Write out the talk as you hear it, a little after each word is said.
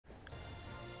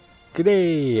Good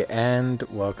day and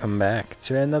welcome back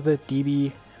to another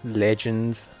DB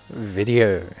Legends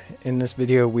video. In this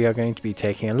video we are going to be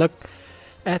taking a look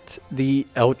at the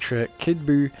Ultra Kid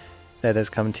Buu that has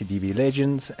come to DB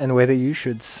Legends and whether you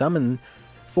should summon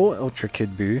for Ultra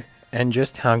Kid Buu and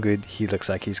just how good he looks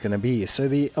like he's going to be. So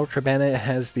the Ultra banner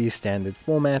has the standard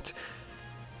format,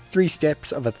 3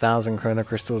 steps of 1,000 Chrono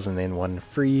Crystals and then 1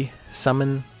 free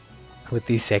summon, with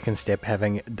the second step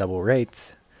having double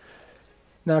rates.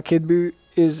 Now Kid Buu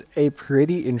is a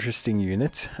pretty interesting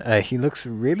unit. He looks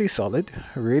really solid,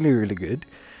 really good.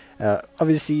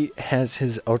 Obviously has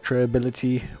his Ultra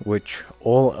ability, which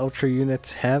all Ultra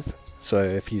units have. So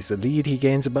if he's the lead he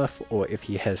gains a buff, or if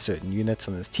he has certain units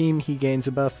on his team he gains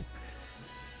a buff.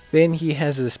 Then he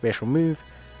has his special move,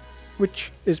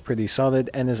 which is pretty solid,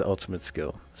 and his ultimate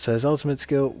skill. So his ultimate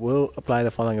skill will apply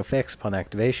the following effects upon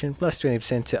activation: plus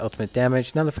 20% to ultimate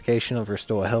damage, nullification of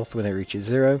restore health when it reaches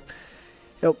 0.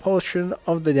 A portion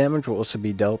of the damage will also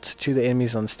be dealt to the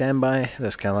enemies on standby.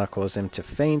 This cannot cause them to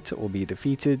faint or be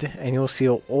defeated, and you'll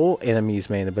seal all enemies'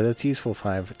 main abilities for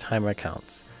 5 timer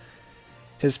counts.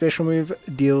 His special move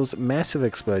deals massive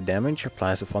explode damage,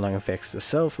 applies the following effects to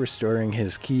self, restoring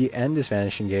his key and his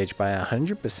vanishing gauge by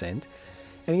 100%,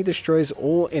 and he destroys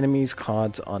all enemies'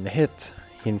 cards on hit.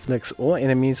 He inflicts all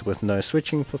enemies with no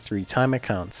switching for 3 timer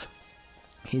counts.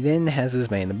 He then has his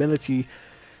main ability,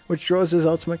 which draws his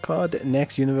ultimate card.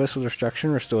 Next, Universal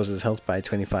Destruction restores his health by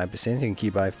 25% and ki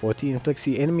by 40, inflicts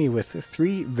the enemy with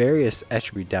 3 various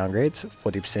attribute downgrades,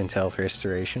 40% health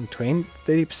restoration,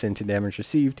 30% to damage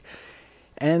received,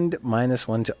 and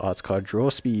 -1 to arts card draw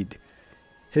speed.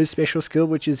 His special skill,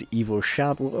 which is Evil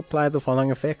Shout, will apply the following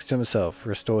effects to himself: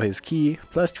 restore his ki,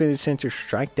 plus 20% to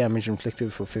strike damage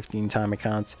inflicted for 15 timer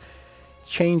counts,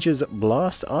 changes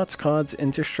blast arts cards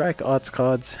into strike arts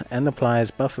cards, and applies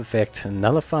buff effect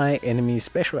nullify enemy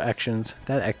special actions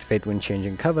that activate when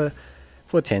changing cover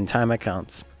for 10 timer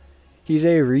counts. He's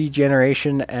a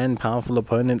regeneration and powerful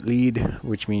opponent lead,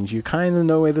 which means you kinda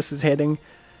know where this is heading,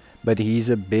 but he's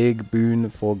a big boon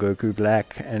for Goku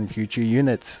Black and future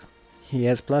units. He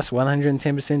has plus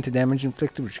 110% to damage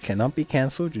inflicted, which cannot be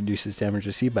cancelled, reduces damage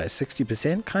received by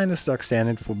 60%, kinda stock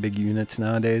standard for big units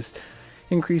nowadays.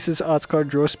 Increases arts card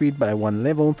draw speed by 1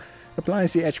 level,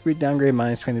 applies the attribute downgrade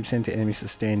 -20% to enemy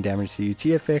sustained damage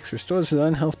CUT effects, restores his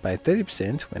own health by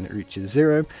 30% when it reaches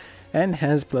 0, and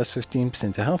has plus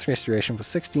 15% to health restoration for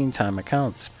 16 timer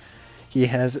counts. He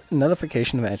has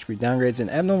nullification of attribute downgrades in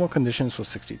abnormal conditions for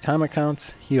 60 timer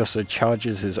counts. He also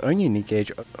charges his own unique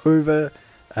gauge over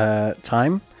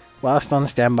time whilst on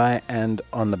standby and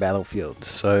on the battlefield.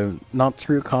 So not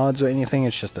through cards or anything,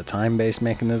 it's just a time-based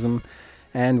mechanism.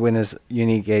 And when his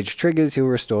unique gauge triggers, he'll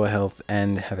restore health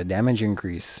and have a damage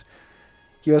increase.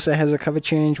 He also has a cover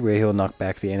change where he'll knock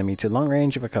back the enemy to long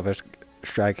range if a cover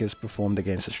strike is performed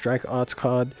against a strike arts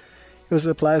card. He also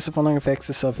applies the following effects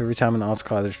to self every time an arts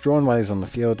card is drawn while he's on the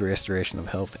field: restoration of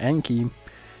health and ki.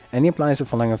 And he applies the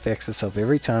following effects to self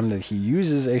every time that he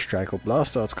uses a strike or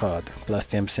blast arts card: plus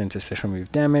 10% to special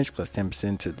move damage, plus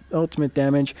 10% to ultimate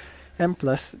damage, and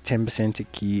plus 10% to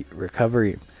ki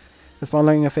recovery. The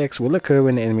following effects will occur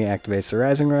when the enemy activates the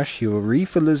Rising Rush. He will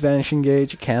refill his Vanishing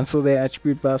Gauge, cancel their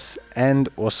attribute buffs, and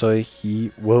also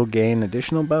he will gain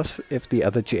additional buffs if the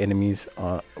other 2 enemies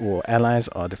or allies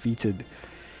are defeated.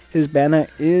 His banner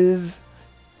is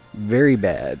very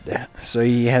bad. So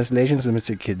he has Legends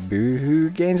Limited Kid Buu,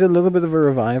 who gains a little bit of a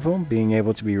revival, being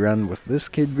able to be run with this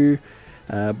Kid Buu,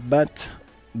 but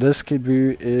this Kid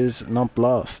Buu is not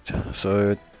Blast,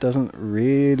 so it doesn't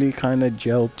really kind of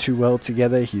gel too well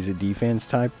together. He's a defense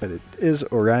type, but it is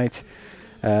alright.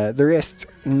 The rest,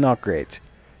 not great.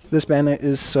 This banner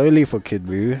is solely for Kid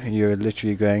Buu. You're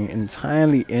literally going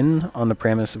entirely in on the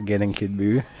premise of getting Kid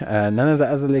Buu. None of the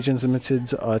other Legends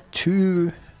Limiteds are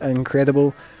too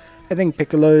incredible. I think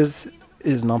Piccolo's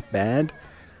is not bad.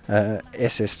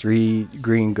 SS3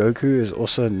 Green Goku is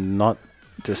also not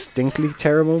distinctly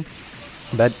terrible.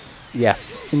 But yeah,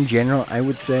 in general, I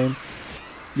would say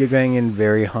you're going in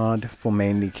very hard for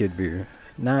mainly Kid Buu.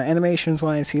 Now, animations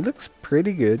wise, he looks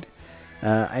pretty good.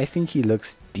 I think he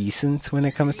looks decent when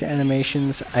it comes to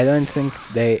animations. I don't think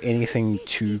they're anything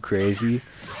too crazy.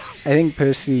 I think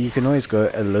personally you can always go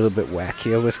a little bit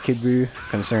wackier with Kid Buu,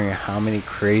 considering how many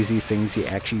crazy things he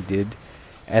actually did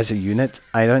as a unit.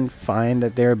 I don't find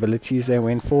that their abilities they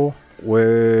went for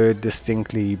were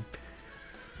distinctly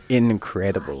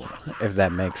incredible, if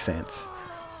that makes sense.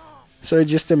 So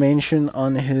just to mention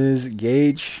on his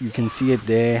gauge, you can see it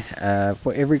there.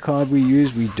 For every card we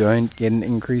use, we don't get an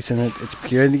increase in it. It's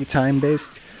purely time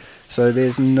based. So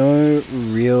there's no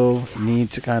real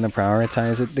need to kind of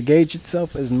prioritize it. The gauge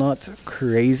itself is not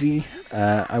crazy.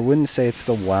 I wouldn't say it's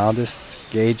the wildest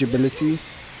gauge ability.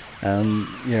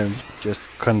 Just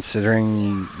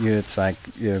considering it's like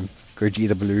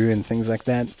Gogeta Blue and things like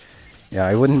that. Yeah,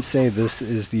 I wouldn't say this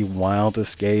is the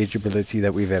wildest gauge ability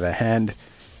that we've ever had.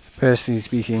 Personally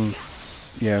speaking,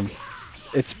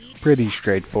 it's pretty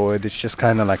straightforward. It's just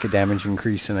kind of like a damage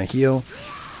increase and a heal.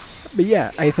 But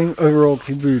yeah, I think overall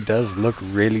Kid Buu does look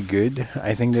really good.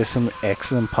 I think there's some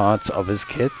excellent parts of his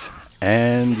kit.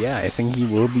 And yeah, I think he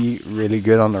will be really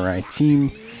good on the right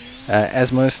team,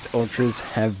 as most Ultras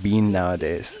have been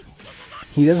nowadays.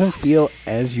 He doesn't feel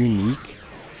as unique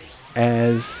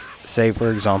as, say, for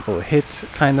example, Hit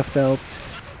kind of felt.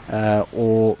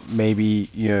 Or maybe,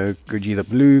 Gogeta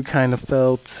Blue kind of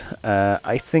felt.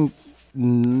 I think,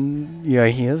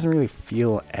 he doesn't really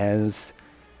feel as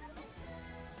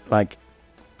like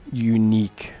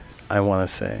unique, I want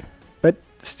to say, but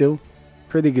still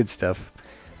pretty good stuff.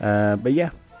 But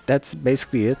yeah, that's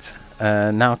basically it.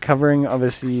 Now covering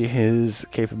obviously his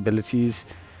capabilities,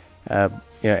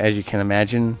 as you can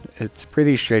imagine, it's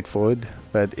pretty straightforward,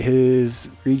 but his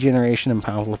regeneration and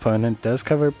powerful opponent does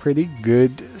cover a pretty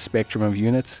good spectrum of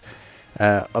units,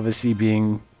 obviously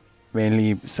being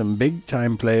mainly some big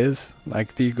time players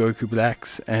like the Goku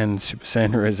Blacks and Super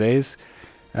Saiyan Rosés,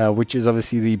 which is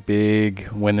obviously the big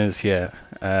winners here.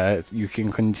 You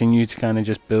can continue to kind of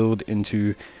just build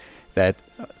into that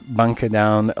bunker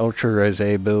down Ultra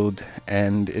Rosé build,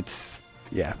 and it's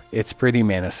pretty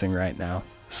menacing right now.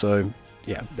 So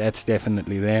yeah, that's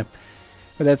definitely there.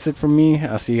 But that's it from me.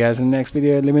 I'll see you guys in the next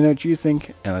video. Let me know what you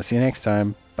think, and I'll see you next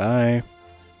time. Bye.